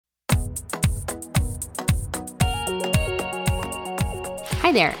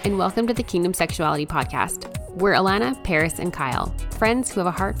Hi there, and welcome to the Kingdom Sexuality Podcast. We're Alana, Paris, and Kyle, friends who have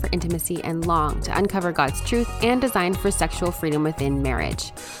a heart for intimacy and long to uncover God's truth and design for sexual freedom within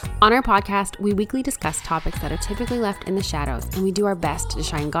marriage. On our podcast, we weekly discuss topics that are typically left in the shadows, and we do our best to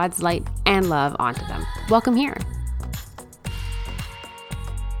shine God's light and love onto them. Welcome here.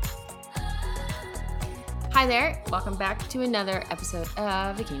 Hi there, welcome back to another episode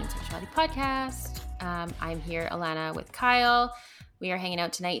of the Kingdom Sexuality Podcast. I'm here, Alana, with Kyle. We are hanging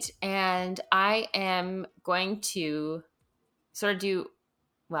out tonight, and I am going to sort of do,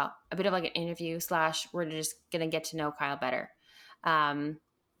 a bit of like an interview / we're just going to get to know Kyle better. And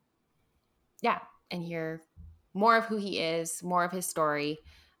hear more of who he is, more of his story.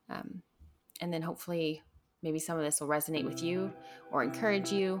 And then hopefully maybe some of this will resonate with you or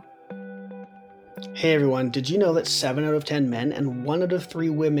encourage you. Hey everyone, did you know that 7 out of 10 men and 1 out of 3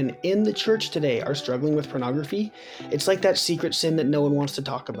 women in the church today are struggling with pornography? It's like that secret sin that no one wants to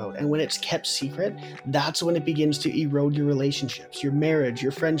talk about, and when it's kept secret, that's when it begins to erode your relationships, your marriage,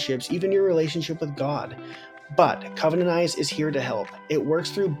 your friendships, even your relationship with God. But Covenant Eyes is here to help. It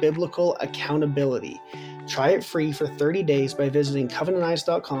works through biblical accountability. Try it free for 30 days by visiting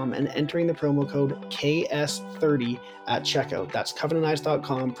covenanteyes.com and entering the promo code KS30 at checkout. That's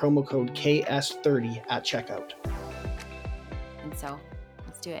covenanteyes.com, promo code KS30 at checkout. And so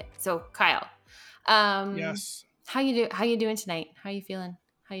let's do it. So Kyle, Yes. How you doing tonight? How you feeling?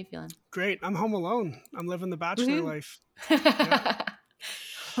 Great. I'm home alone. I'm living the bachelor life. Yeah.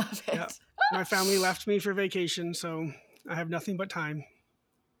 Love it. Yeah. My family left me for vacation, so I have nothing but time.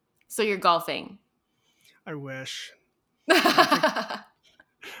 So you're golfing. I wish.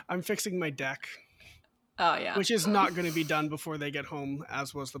 I'm fixing my deck. Oh, yeah. Which is not going to be done before they get home,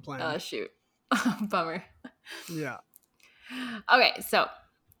 as was the plan. Oh, shoot. Bummer. Yeah. Okay, so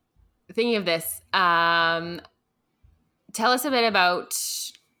thinking of this, tell us a bit about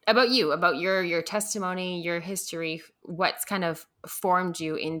you, about your testimony, your history, what's kind of formed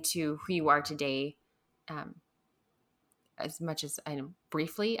you into who you are today. As much as I know,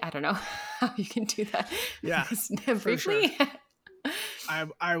 briefly, I don't know how you can do that. Yeah, briefly. Sure.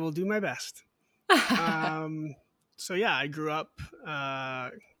 I will do my best. So yeah, I grew up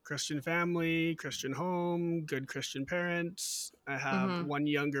Christian family, Christian home, good Christian parents. I have one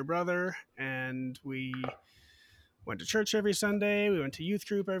younger brother, and we went to church every Sunday. We went to youth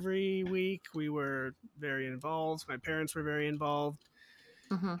group every week. We were very involved. My parents were very involved.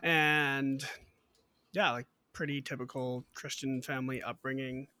 And yeah, like pretty typical Christian family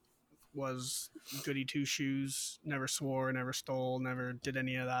upbringing. Was goody two shoes, never swore, never stole, never did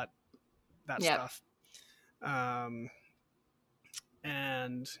any of that stuff.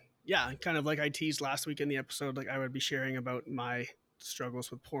 And yeah, kind of like I teased last week in the episode, like I would be sharing about my struggles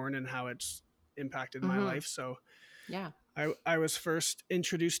with porn and how it's impacted my life. So yeah, I was first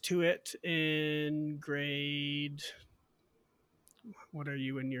introduced to it in grade, what are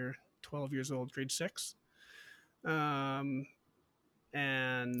you when you're 12 years old? Grade 6. And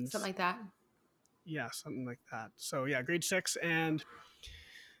something like that. Yeah, something like that. So yeah, grade 6, and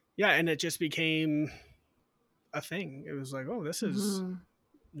yeah, and it just became a thing. It was like, oh, this is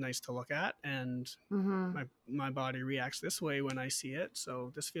nice to look at, and my body reacts this way when I see it,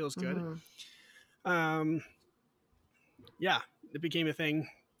 so this feels good. Yeah, it became a thing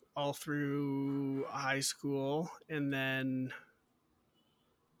all through high school, and then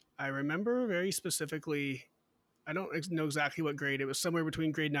I remember very specifically, I don't know exactly what grade. It was somewhere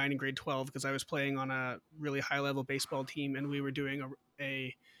between grade 9 and grade 12 because I was playing on a really high-level baseball team, and we were doing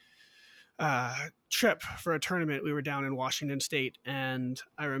a trip for a tournament. We were down in Washington State, and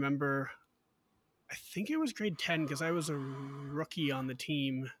I remember, I think it was grade 10 because I was a rookie on the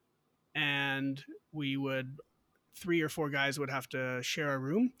team, and 3 or 4 guys would have to share a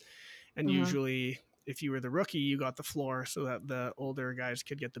room, and usually if you were the rookie, you got the floor so that the older guys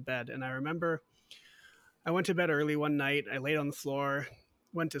could get the bed. And I remember I went to bed early one night. I laid on the floor,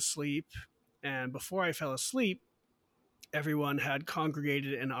 went to sleep, and before I fell asleep, everyone had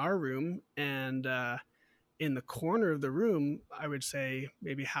congregated in our room, and in the corner of the room, I would say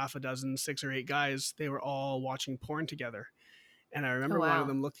maybe half a dozen, 6 or 8 guys, they were all watching porn together. And I remember one of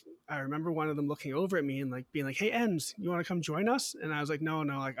them looking over at me and like being like, "Hey, Enz, you want to come join us?" And I was like, no,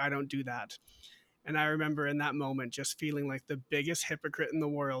 like I don't do that. And I remember in that moment just feeling like the biggest hypocrite in the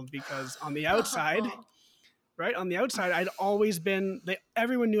world, because on the outside, right? On the outside, I'd always been,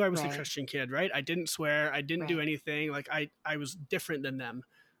 everyone knew I was the Christian kid, right? I didn't swear. I didn't do anything. Like I was different than them.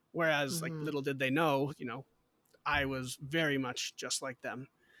 Whereas like little did they know, I was very much just like them.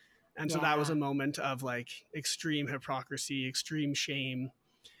 And so that was a moment of like extreme hypocrisy, extreme shame.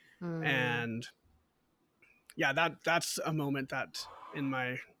 And yeah, that's a moment that in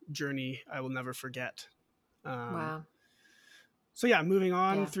my journey I will never forget. Um, Wow. so yeah, moving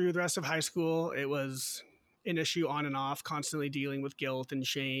on Yeah. through the rest of high school, it was an issue on and off, constantly dealing with guilt and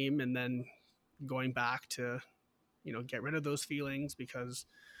shame, and then going back to get rid of those feelings because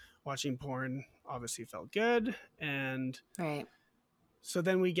watching porn obviously felt good. And Right. so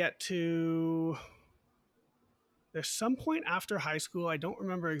then we get to there's some point after high school. I don't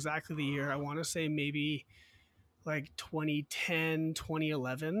remember exactly the year. I want to say maybe like 2010,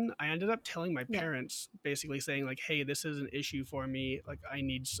 2011. I ended up telling my Yeah. parents, basically saying like, hey, this is an issue for me, like I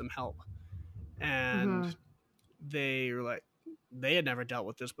need some help. And Mm-hmm. they were like, they had never dealt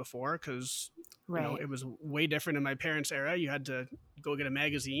with this before because Right. it was way different in my parents' era. You had to go get a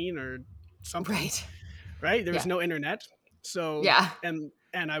magazine or something, Right. right? There was Yeah. no internet. So Yeah.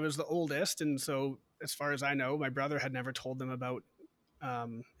 and I was the oldest, and so as far as I know, my brother had never told them about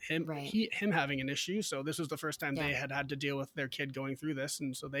Right. him having an issue. So this was the first time Yeah. they had to deal with their kid going through this,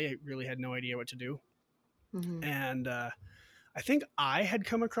 and so they really had no idea what to do. Mm-hmm. And I think I had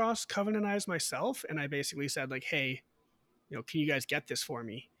come across Covenant Eyes myself, and I basically said like, hey, can you guys get this for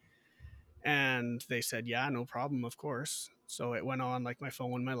me? And they said, yeah, no problem, of course. So it went on like my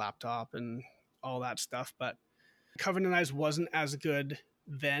phone, my laptop, and all that stuff. But Covenant Eyes wasn't as good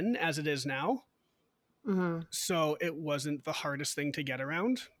then as it is now. Mm-hmm. So it wasn't the hardest thing to get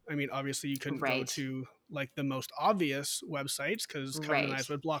around. I mean, obviously you couldn't go Right. to like the most obvious websites because Covenant Right. Eyes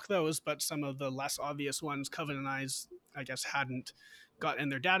would block those, but some of the less obvious ones, Covenant Eyes, I guess, hadn't got in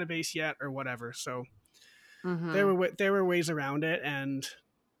their database yet or whatever. So Mm-hmm. there were ways around it, and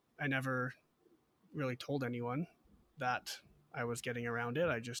I never really told anyone that I was getting around it.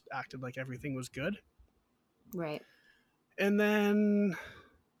 I just acted like everything was good. Right. And then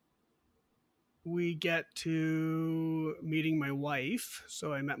we get to meeting my wife.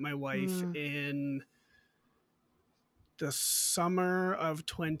 So I met my wife Mm. in the summer of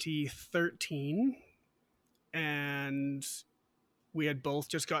 2013, and we had both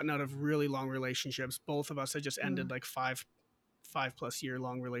just gotten out of really long relationships. Both of us had just ended Mm. like five plus year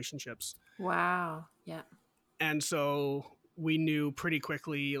long relationships. Wow. Yeah. And so we knew pretty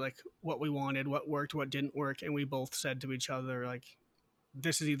quickly like what we wanted, what worked, what didn't work, and we both said to each other like,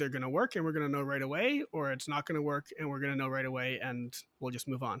 this is either going to work and we're going to know right away, or it's not going to work and we're going to know right away and we'll just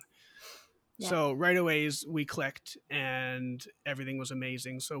move on. Yeah. So right away we clicked and everything was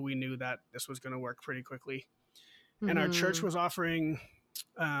amazing. So we knew that this was going to work pretty quickly. And our church Mm-hmm. was offering,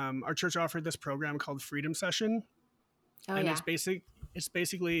 our church offered this program called Freedom Session, Oh and yeah. it's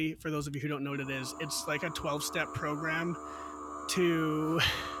basically for those of you who don't know what it is, it's like a 12-step program to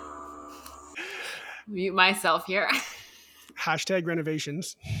Mute myself here. hashtag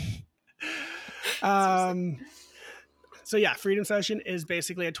renovations. Seriously. Um, so yeah, Freedom Session is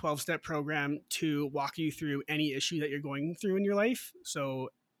basically a 12-step program to walk you through any issue that you're going through in your life. So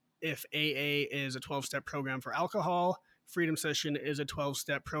if AA is a 12-step program for alcohol, Freedom Session is a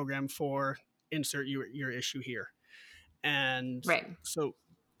 12-step program for insert your issue here. And Right. so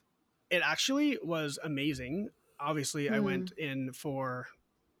it actually was amazing. Obviously, I Hmm. went in for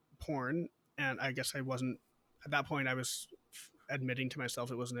porn, and I guess I wasn't at that point. I was admitting to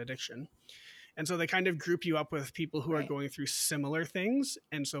myself it was an addiction. And so they kind of group you up with people who are Right. going through similar things.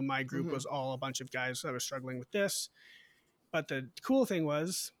 And so my group Mm-hmm. was all a bunch of guys that were struggling with this. But the cool thing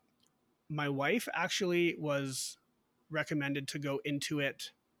was my wife actually was recommended to go into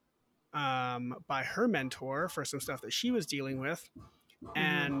it by her mentor for some stuff that she was dealing with. Mm-hmm.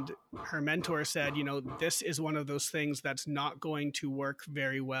 And her mentor said, this is one of those things that's not going to work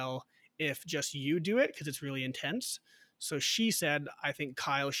very well if just you do it because it's really intense. So she said, I think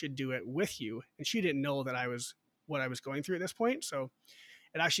Kyle should do it with you. And she didn't know that I was what I was going through at this point. So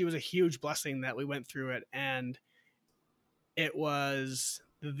it actually was a huge blessing that we went through it. And it was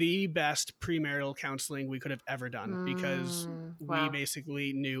the best premarital counseling we could have ever done because Mm. we Wow.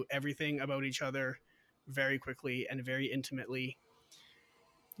 basically knew everything about each other very quickly and very intimately.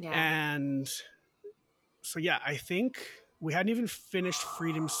 Yeah. And so yeah, I think we hadn't even finished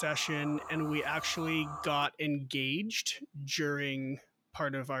Freedom Session and we actually got engaged during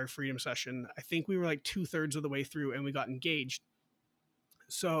part of our Freedom Session. I think we were like 2/3 of the way through and we got engaged.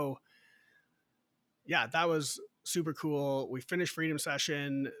 So yeah, that was super cool. We finished Freedom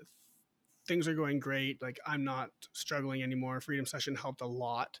Session. Things are going great. Like I'm not struggling anymore. Freedom Session helped a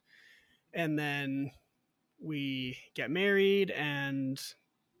lot. And then we get married and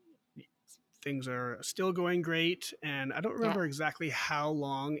things are still going great. And I don't Yeah. remember exactly how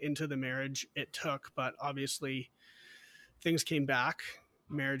long into the marriage it took, but obviously things came back.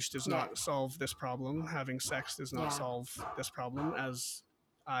 Marriage does Yeah. not solve this problem. Having sex does not Yeah. solve this problem as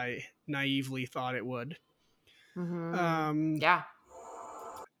I naively thought it would. Mm-hmm. Um, Yeah.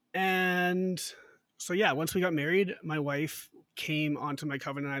 and so, yeah, once we got married, my wife came onto my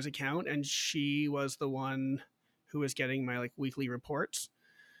Covenant Eyes account, and she was the one who was getting my like weekly reports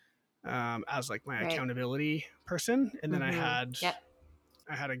as like my Right. accountability person. And then Mm-hmm. Yep.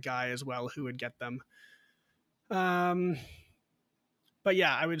 I had a guy as well who would get them. Um, but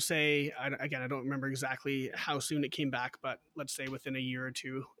yeah, I would say again, I don't remember exactly how soon it came back, but let's say within a year or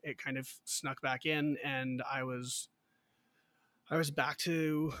two, it kind of snuck back in, and I was back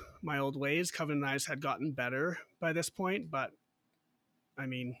to my old ways. Covenant Eyes had gotten better by this point, but I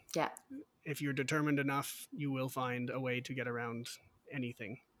mean, Yeah. if you're determined enough, you will find a way to get around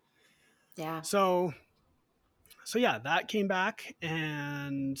anything. Yeah. So, so yeah, that came back,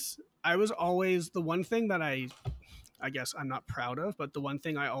 and I was always the one thing that I guess I'm not proud of, but the one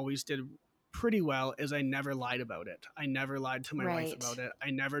thing I always did pretty well is I never lied about it. I never lied to my wife Right. about it. I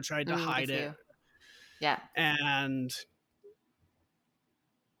never tried to Good hide for it. you. Yeah. And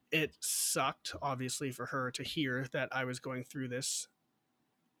it sucked, obviously, for her to hear that I was going through this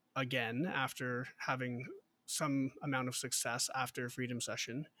again after having some amount of success after Freedom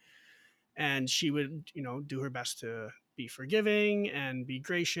Session. And she would, you know, do her best to be forgiving and be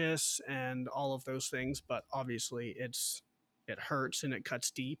gracious and all of those things. But obviously, it hurts and it cuts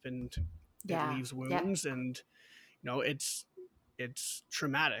deep and it Yeah. leaves Yep. wounds, and you know it's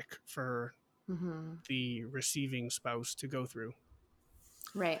traumatic for Mm-hmm. the receiving spouse to go through.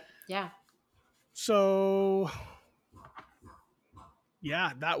 Right. Yeah. So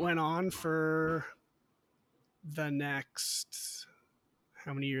yeah, that went on for the next,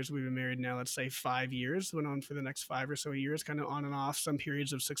 how many years we've been married now? Let's say 5 years. Went on for the next 5 or so years, kind of on and off. Some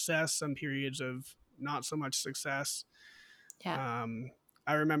periods of success, some periods of not so much success. Yeah.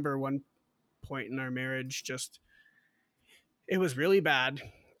 I remember one point in our marriage, just it was really bad,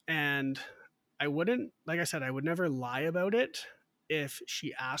 and I wouldn't, like I said, I would never lie about it if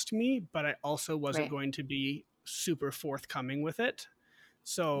she asked me, but I also wasn't Right. going to be super forthcoming with it.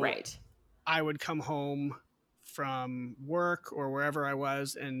 So Right. I would come home from work or wherever I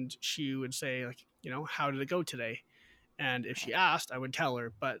was, and she would say, like, you know, how did it go today? And if she Right. asked, I would tell her.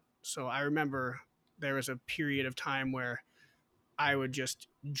 But so I remember there was a period of time where I would just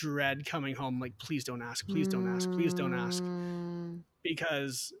dread coming home, like, please don't ask, please don't ask, please don't ask, Mm,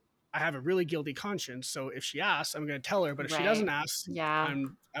 because I have a really guilty conscience. So if she asks, I'm going to tell her. But if she right. doesn't ask, Yeah.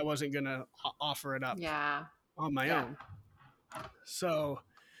 I wasn't going to offer it up Yeah. on my Yeah. own. So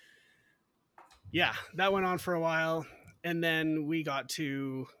yeah, that went on for a while, and then we got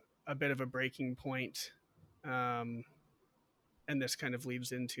to a bit of a breaking point, um, and this kind of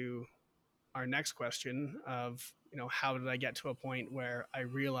leads into our next question of, you know, how did I get to a point where I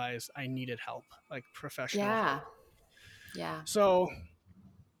realized I needed help, like professional help? Yeah. Yeah. So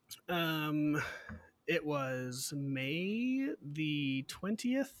um, it was May the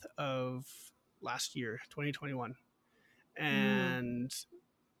 20th of last year, 2021, Mm, and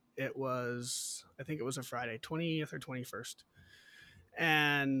it was, I think it was a Friday, 20th or 21st,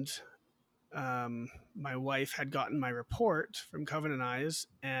 and my wife had gotten my report from Covenant Eyes,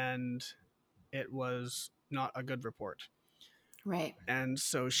 and it was not a good report. right. And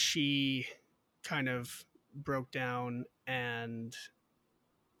so she kind of broke down, and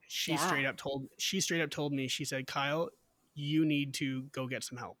Yeah. she straight up told me, she said, Kyle, you need to go get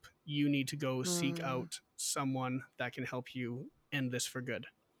some help. You need to go seek Mm, out someone that can help you end this for good.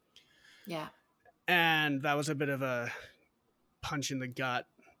 yeah. And that was a bit of a punch in the gut,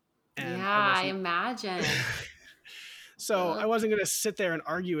 and I Yeah. I wasn't imagine. so I Ugh. wasn't going to sit there and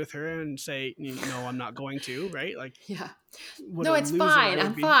argue with her and say, no, I'm not going to, right? Like, Yeah. what No, a it's loser I fine. would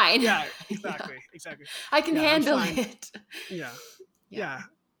I'm be. fine. Yeah, Yeah. exactly. I can Yeah, I'm handle fine. it. Yeah, Yeah. yeah,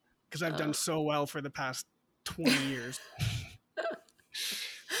 because I've done Ugh. so well for the past 20 years.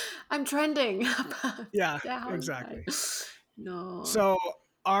 I'm trending. Yeah, Yeah, how is exactly. that? No. So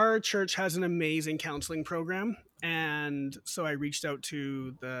our church has an amazing counseling program. And so I reached out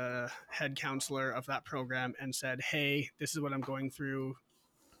to the head counselor of that program and said, hey, this is what I'm going through.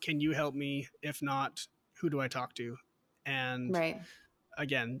 Can you help me? If not, who do I talk to? And Right.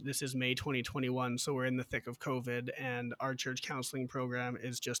 again, this is May 2021, so we're in the thick of COVID, and our church counseling program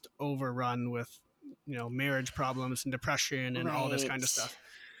is just overrun with, you know, marriage problems and depression and all this kind of Right. stuff.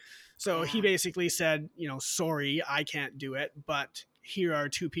 So he Yeah. basically said, you know, sorry, I can't do it, but here are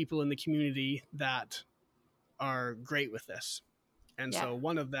two people in the community that are great with this. And Yeah. so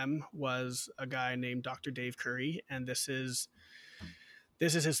one of them was a guy named Dr. Dave Curry, and this is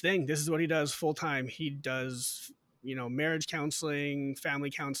his thing. This is what he does full time. He does, you know, marriage counseling,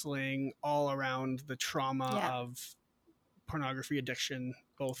 family counseling, all around the trauma Yeah. of pornography addiction,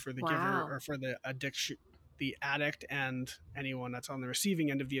 both for the giver Wow. or for the addiction, the addict and anyone that's on the receiving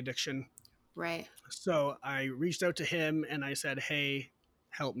end of the addiction. Right. So I reached out to him and I said, hey,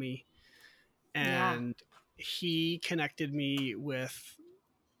 help me. Yeah. And he connected me with,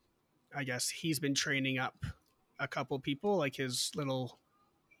 I guess he's been training up a couple people, like his little,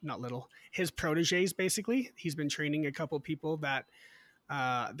 not little, his proteges, basically. He's been training a couple people that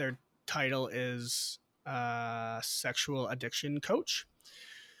their title is sexual addiction coach.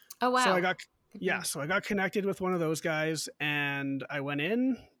 Oh, So wow. Good name. so I got connected with one of those guys and I went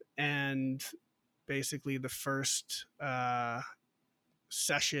in, and basically the first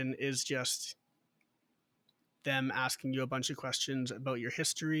session is just them asking you a bunch of questions about your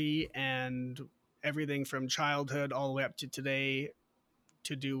history and everything from childhood all the way up to today,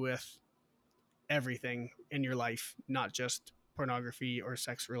 to do with everything in your life, not just pornography or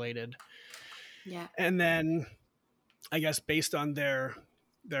sex related. Yeah. And then I guess based on their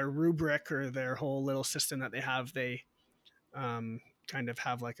rubric or their whole little system that they have, they kind of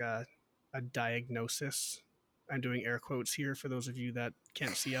have like a diagnosis. I'm doing air quotes here for those of you that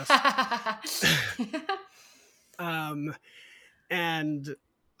can't see us. um, and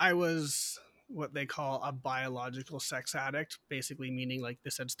I was what they call a biological sex addict, basically meaning like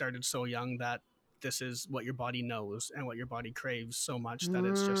this had started so young that this is what your body knows and what your body craves so much that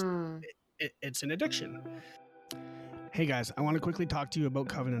it's just Mm. it's an addiction. Hey guys, I want to quickly talk to you about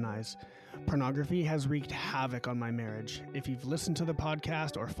Covenant Eyes. Pornography has wreaked havoc on my marriage. If you've listened to the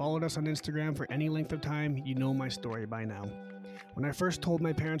podcast or followed us on Instagram for any length of time, you know my story by now. When I first told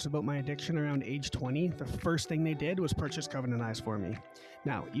my parents about my addiction around age 20, the first thing they did was purchase Covenant Eyes for me.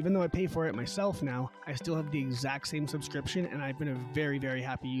 Now, even though I pay for it myself now, I still have the exact same subscription, and I've been a very, very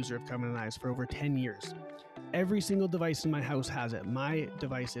happy user of Covenant Eyes for over 10 years. Every single device in my house has it. My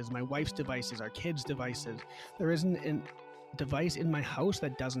devices, my wife's devices, our kids' devices. There isn't a device in my house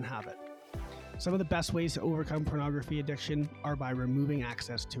that doesn't have it. Some of the best ways to overcome pornography addiction are by removing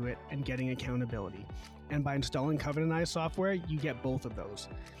access to it and getting accountability. And by installing Covenant Eyes software, you get both of those.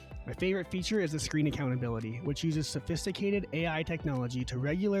 My favorite feature is the screen accountability, which uses sophisticated AI technology to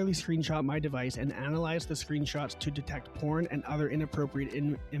regularly screenshot my device and analyze the screenshots to detect porn and other inappropriate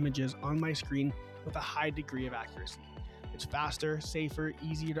images on my screen with a high degree of accuracy. It's faster, safer,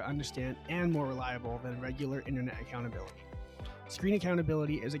 easier to understand, and more reliable than regular internet accountability. Screen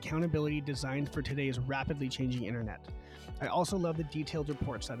accountability is accountability designed for today's rapidly changing internet. I also love the detailed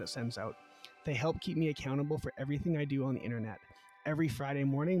reports that it sends out. They help keep me accountable for everything I do on the internet. Every Friday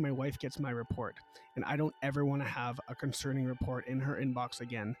morning, my wife gets my report, and I don't ever want to have a concerning report in her inbox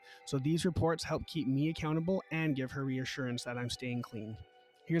again. So these reports help keep me accountable and give her reassurance that I'm staying clean.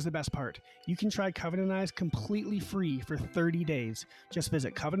 Here's the best part. You can try Covenant Eyes completely free for 30 days. Just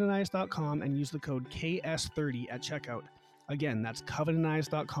visit covenanteyes.com and use the code KS30 at checkout. Again, that's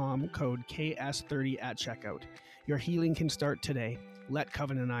covenanteyes.com, code KS30 at checkout. Your healing can start today. Let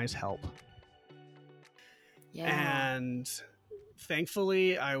Covenant Eyes help. Yeah. And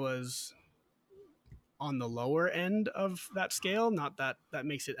thankfully, I was on the lower end of that scale. Not that that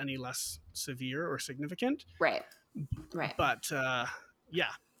makes it any less severe or significant. Right. Right. But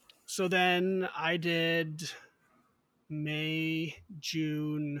yeah. So then I did May,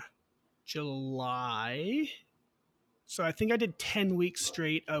 June, July. So I think I did 10 weeks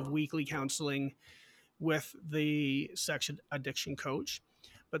straight of weekly counseling with the sex addiction coach.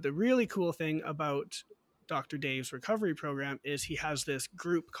 But the really cool thing about Dr. Dave's recovery program is he has this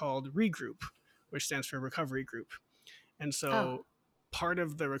group called Regroup, which stands for Recovery Group. And Oh. so part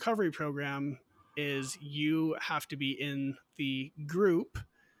of the recovery program is you have to be in the group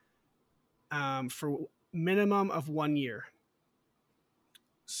for minimum of 1 year.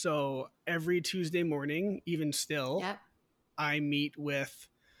 So every Tuesday morning, even still, Yep. I meet with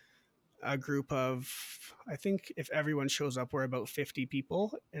a group of, I think if everyone shows up, we're about 50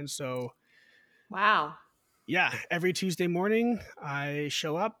 people. And so, Wow. yeah, every Tuesday morning I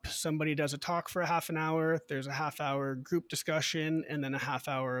show up, somebody does a talk for a half an hour, there's a half hour group discussion, and then a half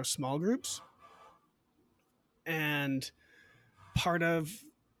hour of small groups. And part of,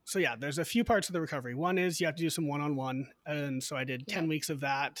 so yeah, there's a few parts of the recovery. One is you have to do some one-on-one. And so I did 10 Yep. weeks of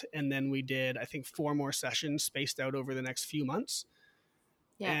that. And then we did, I think, 4 more sessions spaced out over the next few months.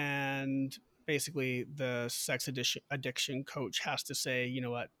 Yep. And basically the sex addiction coach has to say, you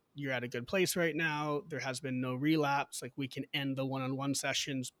know what, you're at a good place right now. There has been no relapse. Like we can end the one-on-one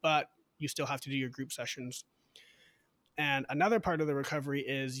sessions, but you still have to do your group sessions. And another part of the recovery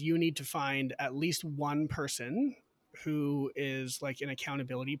is you need to find at least one person who is like an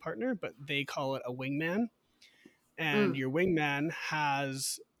accountability partner, but they call it a wingman. And your wingman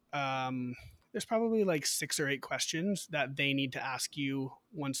has, there's probably like 6 or 8 questions that they need to ask you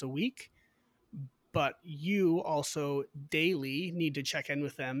once a week. but you also daily need to check in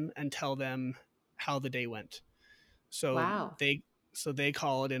with them and tell them how the day went. So Wow. they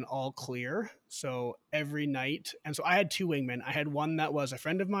call it an all clear. So every night, and so I had two wingmen. I had one that was a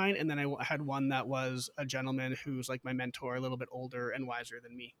friend of mine, and then I had one that was a gentleman who's like my mentor, a little bit older and wiser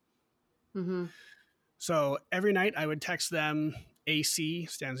than me. Mm-hmm. So every night I would text them AC,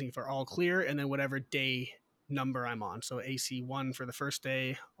 standing for all clear, and then whatever day number I'm on. So AC 1 for the first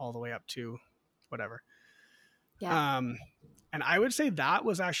day, all the way up to whatever. Yeah. Um, and I would say that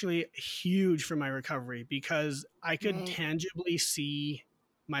was actually huge for my recovery because I could Right. tangibly see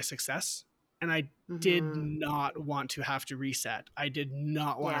my success, and I did Mm-hmm. not want to have to reset. I did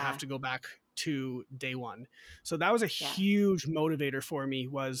not want to have Yeah. to go back to day one. So that was a Yeah. huge motivator for me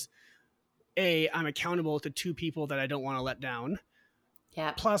was I'm accountable to two people that I don't want to let down.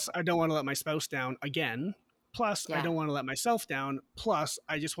 Yeah. Plus, I don't want to let my spouse down again. Plus, I Yeah. don't want to let myself down. Plus,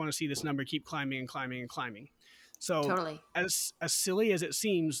 I just want to see this number keep climbing and climbing and climbing. So, Totally. as silly as it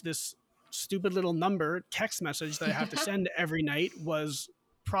seems, this stupid little number text message that I have to send every night was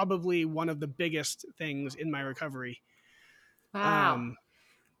probably one of the biggest things in my recovery. Wow. Um,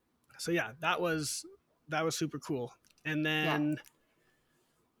 so yeah, that was super cool. And Yeah. then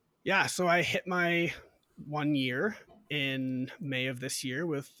yeah, so I hit my 1 year in May of this year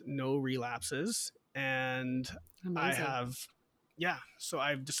with no relapses. And I Amazing. have, yeah, so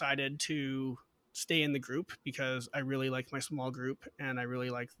I've decided to stay in the group because I really like my small group and I really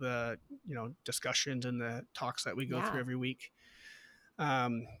like the, discussions and the talks that we go through Yeah. every week.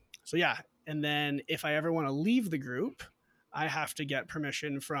 Um, so yeah. And then if I ever want to leave the group, I have to get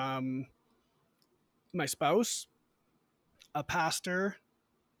permission from my spouse, a pastor,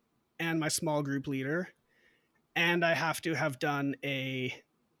 and my small group leader, and I have to have done a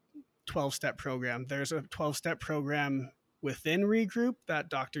 12-step program. There's a 12-step program within Regroup that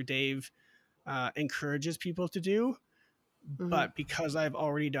Dr. Dave encourages people to do. Mm-hmm. But because I've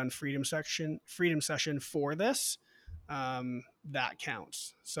already done freedom session for this, that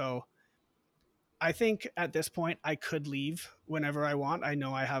counts. So I think at this point I could leave whenever I want. I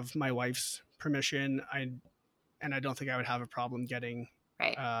know I have my wife's permission. And I don't think I would have a problem getting,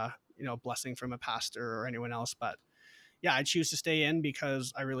 Right. blessing from a pastor or anyone else. But yeah, I choose to stay in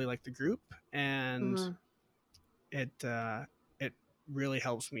because I really like the group, and Mm-hmm. it really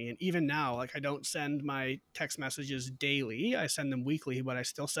helps me. And even now, like I don't send my text messages daily; I send them weekly, but I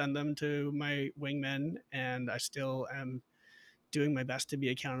still send them to my wingmen, and I still am doing my best to be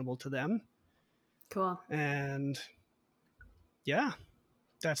accountable to them. Cool. And yeah,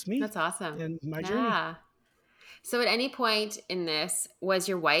 that's me That's awesome. and my journey. Yeah. So at any point in this, was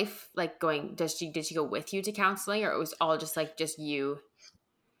your wife like going, did she go with you to counseling, or it was all just like just you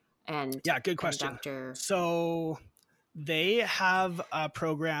Yeah, good and question. Dr. So they have a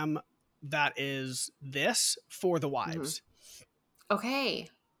program that is this for the Mm-hmm. wives. Okay.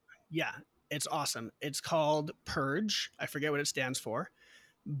 Yeah, it's awesome. It's called Purge. I forget what it stands for,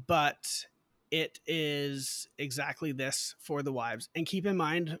 but it is exactly this for the wives. And keep in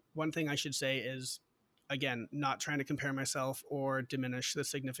mind, one thing I should say is, again, not trying to compare myself or diminish the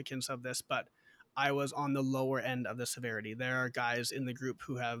significance of this, but I was on the lower end of the severity. There are guys in the group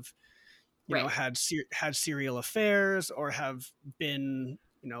who have, Right. had serial affairs or have been,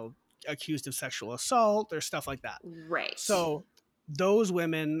 accused of sexual assault or stuff like that. Right. So those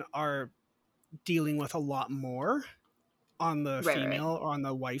women are dealing with a lot more on the Right. Right. Right. female or on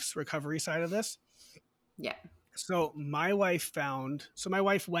the wife's recovery side of this. Yeah. So my wife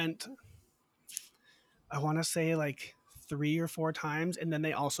went, I want to say like 3 or 4 times. And then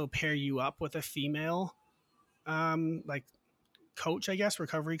they also pair you up with a female, like coach, I guess,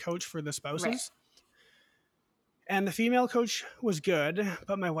 recovery coach for the Right. spouses. And the female coach was good,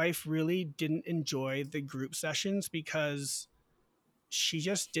 but my wife really didn't enjoy the group sessions because she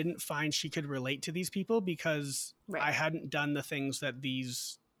just didn't find she could relate to these people because Right. I hadn't done the things that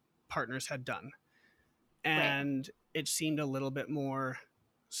these partners had done. Right. And it seemed a little bit more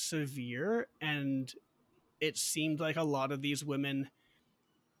severe. And it seemed like a lot of these women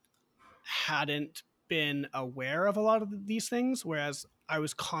hadn't been aware of a lot of these things. Whereas I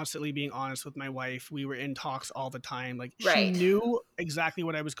was constantly being honest with my wife. We were in talks all the time. Like she Right. knew exactly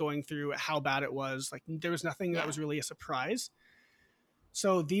what I was going through, how bad it was. Like there was nothing that Yeah. was really a surprise.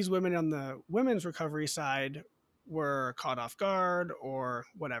 So these women on the women's recovery side were caught off guard or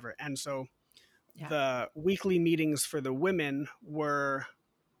whatever. And so Yeah. the weekly meetings for the women were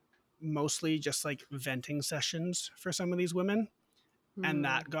mostly just like venting sessions for some of these women. And Mm.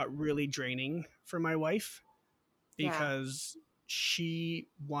 that got really draining for my wife Yeah. because she,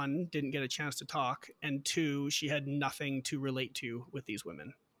 one, didn't get a chance to talk, and two, she had nothing to relate to with these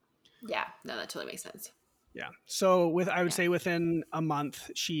women. Yeah, no, that totally makes sense. Yeah. So I would Yeah. say within a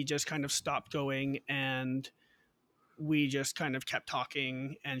month, she just kind of stopped going, and we just kind of kept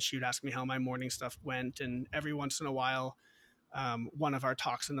talking, and she would ask me how my morning stuff went. And every once in a while, one of our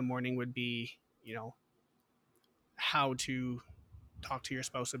talks in the morning would be, how to talk to your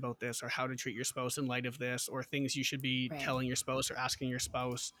spouse about this, or how to treat your spouse in light of this, or things you should be Right. telling your spouse or asking your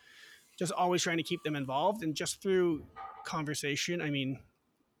spouse. Just always trying to keep them involved. And just through conversation, I mean,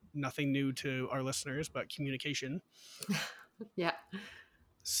 nothing new to our listeners, but communication. Yeah.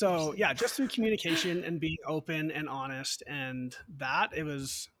 So yeah, just through communication and being open and honest, and that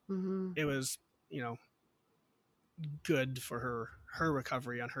Mm-hmm. it was, you know, good for her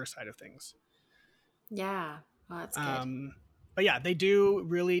recovery on her side of things. Yeah. Well, that's good. Um, but yeah, they do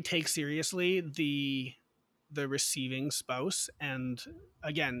really take seriously the receiving spouse, and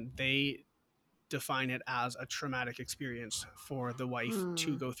again, they define it as a traumatic experience for the wife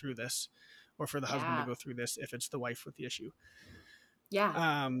to Hmm. go through this, or for the husband to Yeah. go through this if it's the wife with the issue. Yeah.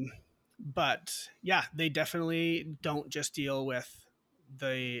 Um, but yeah, they definitely don't just deal with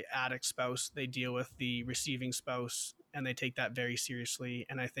the addict spouse, they deal with the receiving spouse, and they take that very seriously.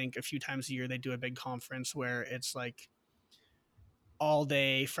 And I think a few times a year they do a big conference where it's like all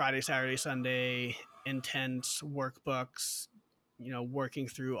day, Friday, Saturday, Sunday, intense workbooks, working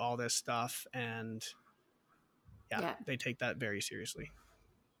through all this stuff. And yeah, Yeah. they take that very seriously.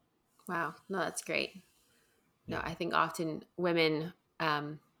 Wow. No, that's great. No, Yeah. I think often women,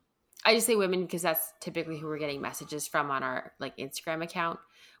 I just say women because that's typically who we're getting messages from on our like Instagram account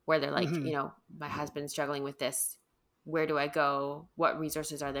where they're like, Mm-hmm. my husband's struggling with this. Where do I go? What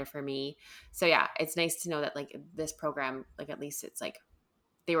resources are there for me? So yeah, it's nice to know that like this program, like at least it's like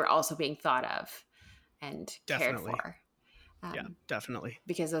they were also being thought of and cared Definitely. for. Yeah, Um, definitely.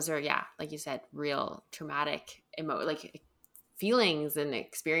 because those are, yeah, like you said, real traumatic like feelings and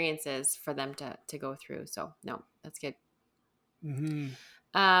experiences for them to go through. So no, that's good. Mm-hmm.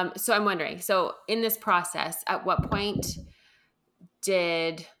 So I'm wondering, so in this process, at what point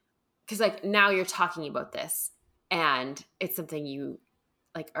did, because like now you're talking about this and it's something you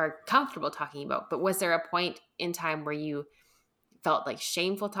like are comfortable talking about, but was there a point in time where you felt like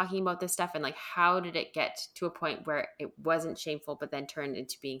shameful talking about this stuff, and like how did it get to a point where it wasn't shameful but then turned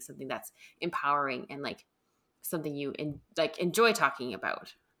into being something that's empowering and like something you like enjoy talking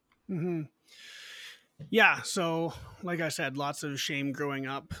about? Mm-hmm. Yeah, so like I said, lots of shame growing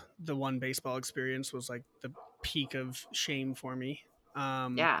up. The one baseball experience was like the peak of shame for me.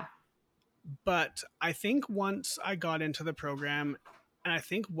 Um, Yeah. but I think once I got into the program, and I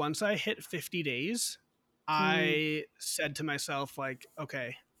think once I hit 50 days, Mm. I said to myself, like,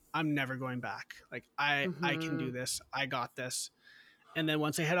 okay, I'm never going back. Like, I can Mm-hmm. do this. I got this. And then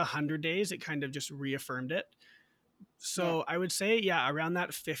once I hit 100 days, it kind of just reaffirmed it. Yeah. So I would say, yeah, around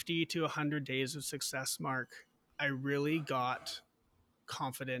that 50 to 100 days of success mark, I really got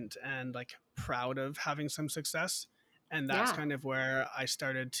confident and like proud of having some success. And that's Yeah. kind of where I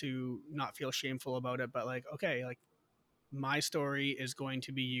started to not feel shameful about it, but like, okay, like my story is going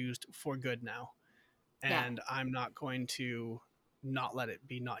to be used for good now. Yeah. And I'm not going to not let it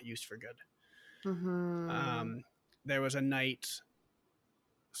be not used for good. Mm-hmm. Um, there was a night,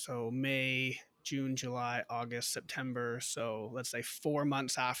 so May, June, July, August, September. So let's say 4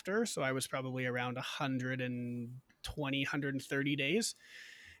 months after. So I was probably around 120, 130 days.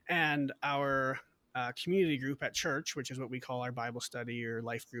 And our community group at church, which is what we call our Bible study or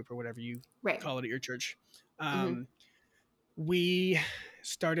life group or whatever you Right. call it at your church, Mm-hmm. we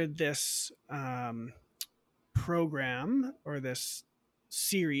started this program, or this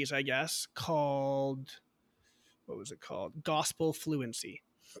series, I guess, called, what was it called? Gospel Fluency.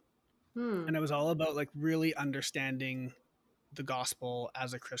 Hmm. And it was all about like really understanding the gospel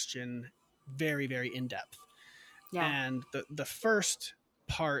as a Christian, very, very in depth. Yeah. And the first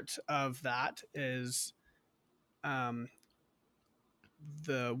part of that is, um,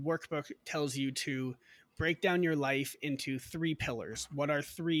 the workbook tells you to break down your life into three pillars. What are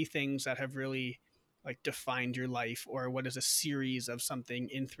three things that have really like defined your life, or what is a series of something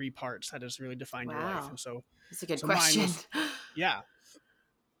in three parts that has really defined your life? Wow. And so, That's a good so mine question. was, yeah.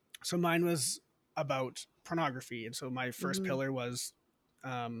 So mine was about pornography. And so my first Mm-hmm. pillar was,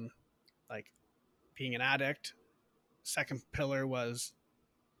 um, like being an addict. Second pillar was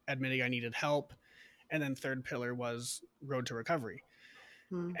admitting I needed help. And then third pillar was road to recovery.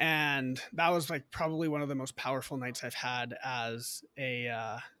 Hmm. And that was like probably one of the most powerful nights I've had as a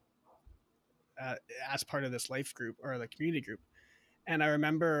uh, as part of this life group or the community group. And I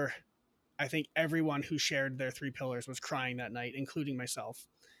remember, I think everyone who shared their three pillars was crying that night, including myself.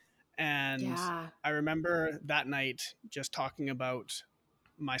 And Yeah. I remember that night just talking about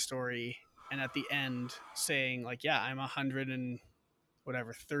my story, and at the end saying like, yeah, I'm 100 and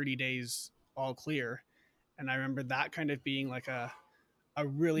whatever 30 days all clear. And I remember that kind of being like a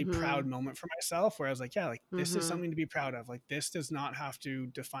really Mm-hmm. proud moment for myself, where I was like, yeah, like this is Mm-hmm. something to be proud of. Like this does not have to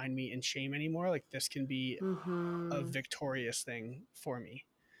define me in shame anymore. Like this can be a Mm-hmm. victorious thing for me.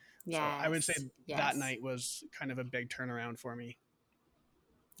 So I would say Yes. that Yes. night was kind of a big turnaround for me.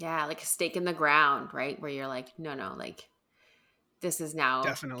 Yeah, like a stake in the ground, right? Where you're like, no, no, like this is now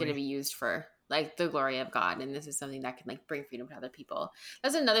going to Definitely. be used for like the glory of God, and this is something that can like bring freedom to other people.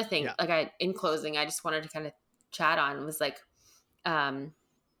 That's another thing. Yeah. Like in closing, I just wanted to kind of chat on was like, um,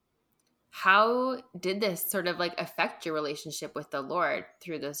 how did this sort of like affect your relationship with the Lord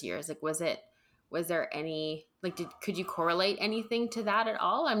through those years? Like, was there any like, could you correlate anything to that at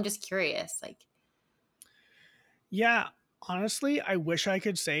all? I'm just curious. Like, Yeah. Honestly, I wish I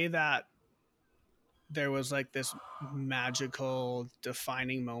could say that there was like this magical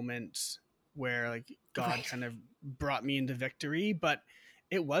defining moment where like God right. kind of brought me into victory, but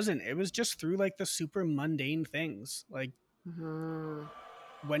it wasn't. It was just through like the super mundane things. Like Mm-hmm.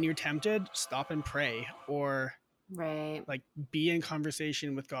 when you're tempted, stop and pray, or Right. like be in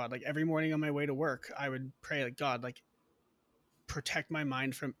conversation with God. Like every morning on my way to work, I would pray like, God, like protect my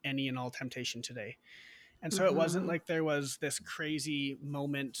mind from any and all temptation today. And so it wasn't Mm-hmm. like there was this crazy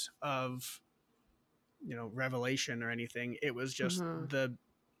moment of, revelation or anything. It was just Mm-hmm.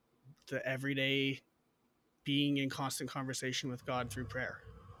 the everyday being in constant conversation with God through prayer.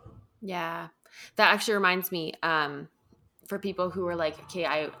 Yeah. That actually reminds me, for people who are like, okay,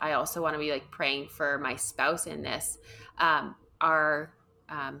 I also want to be like praying for my spouse in this, our,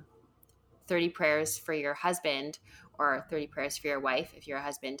 30 prayers for your husband or 30 prayers for your wife if you're a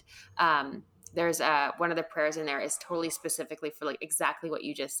husband. There's one of the prayers in there is totally specifically for like exactly what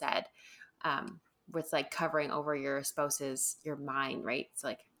you just said, um, with like covering over your spouse's your mind, right? So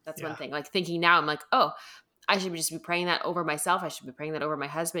like that's one Yeah. thing. Like thinking now, I'm like, oh, I should just be praying that over myself. I should be praying that over my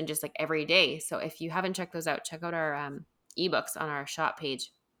husband, just like every day. So if you haven't checked those out, check out our ebooks on our shop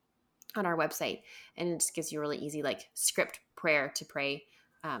page on our website, and it just gives you a really easy like script prayer to pray,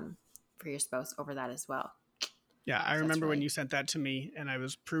 um, for your spouse over that as well. Yeah. I So that's remember when really, you sent that to me and I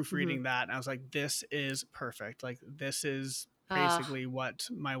was mm-hmm. proofreading that and I was like, this is perfect. Like, this is uh, basically what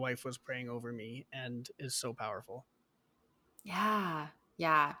my wife was praying over me and is so powerful. yeah,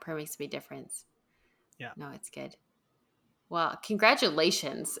 yeah. Prayer makes a big difference. Yeah. No, it's good. Well,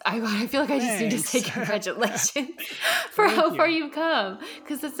 congratulations. I feel like I just need to say Thanks. congratulations for Thank how far you. you've come,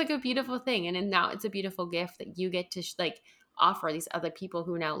 because it's like a beautiful thing. And then now it's a beautiful gift that you get to like offer these other people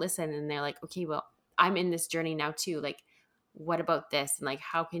who now listen and they're like, okay, well, I'm in this journey now too. Like, what about this? And like,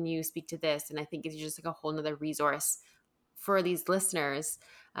 how can you speak to this? And I think it's just like a whole nother resource for these listeners,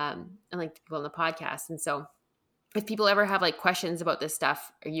 and like the people on the podcast. And so if people ever have like questions about this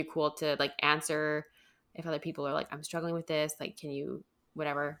stuff, are you cool to like answer if other people are like, I'm struggling with this, like, can you,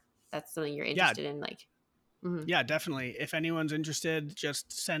 whatever, that's something you're Yeah. interested in, like, mm-hmm. Yeah, definitely. If anyone's interested,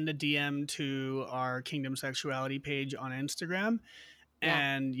 just send a DM to our Kingdom Sexuality page on Instagram, Yeah,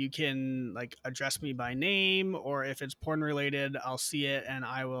 and you can like address me by name, or if it's porn related, I'll see it and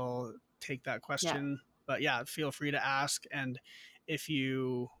I will take that yeah, question. But yeah, feel free to ask. And if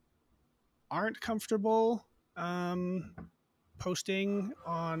you aren't comfortable um, posting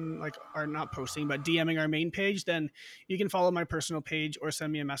on like, or not posting, but DMing our main page, then you can follow my personal page or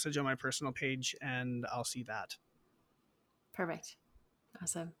send me a message on my personal page and I'll see that. perfect,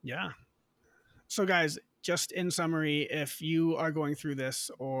 awesome, Yeah. So, guys, just in summary, if you are going through this,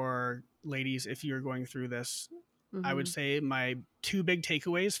 or ladies, if you're going through this, I would mm-hmm. say my two big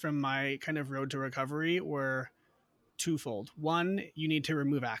takeaways from my kind of road to recovery were twofold. One, you need to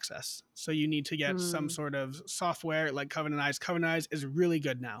remove access. So you need to get some Mm-hmm. sort of software like Covenant Eyes. Covenant Eyes is really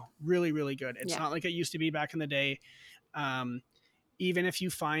good now. Really, really good. It's Yeah, not like it used to be back in the day. Um, Even if you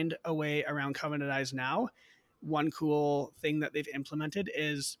find a way around Covenant Eyes now, one cool thing that they've implemented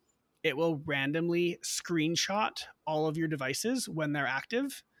is it will randomly screenshot all of your devices when they're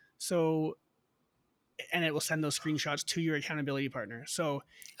active. So, and it will send those screenshots to your accountability partner. So,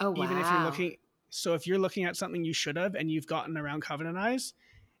 oh even if you're wow, looking, so if you're looking at something you should have and you've gotten around Covenant Eyes,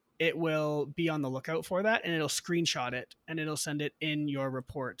 it will be on the lookout for that and it'll screenshot it and it'll send it in your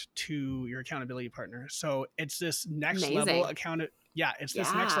report to your accountability partner. So it's this next level amazing, it's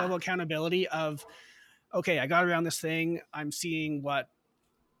this next yeah, level accountability of, okay, I got around this thing, I'm seeing what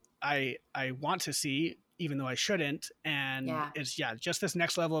I want to see even though I shouldn't, and yeah, it's just this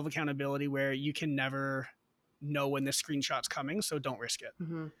next level of accountability where you can never know when the screenshot's coming, so don't risk it.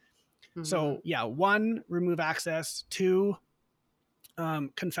 mm-hmm. Mm-hmm. So yeah, one, remove access. Two,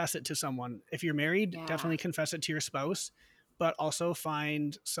 confess it to someone. If you're married, Yeah, definitely confess it to your spouse. but also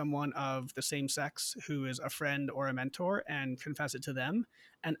find someone of the same sex who is a friend or a mentor and confess it to them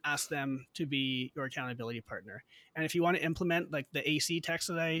and ask them to be your accountability partner. And if you want to implement like the AC text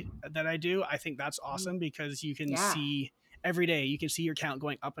that I do, I think that's awesome because you can see every day, you can see your count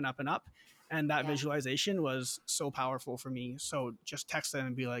going up and up and up. And that visualization was so powerful for me. So just text them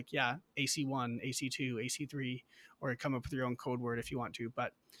and be like, yeah, AC1, AC2, AC3, or come up with your own code word if you want to.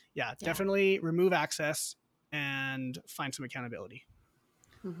 But definitely remove access and find some accountability.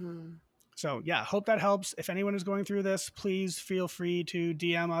 So hope that helps. If anyone is going through this, please feel free to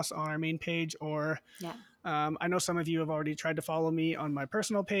DM us on our main page, or I know some of you have already tried to follow me on my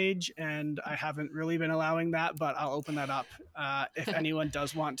personal page, and I haven't really been allowing that, but I'll open that up if anyone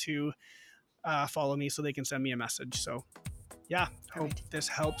does want to follow me so they can send me a message. So hope this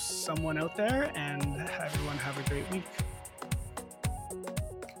helps someone out there, and everyone have a great week.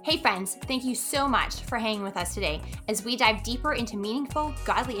 Hey friends, thank you so much for hanging with us today as we dive deeper into meaningful,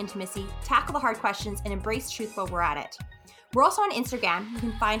 godly intimacy, tackle the hard questions, and embrace truth while we're at it. We're also on Instagram. You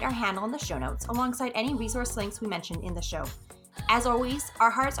can find our handle in the show notes alongside any resource links we mentioned in the show. As always,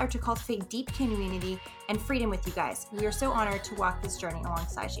 our hearts are to cultivate deep community and freedom with you guys. We are so honored to walk this journey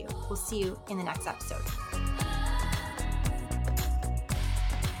alongside you. We'll see you in the next episode.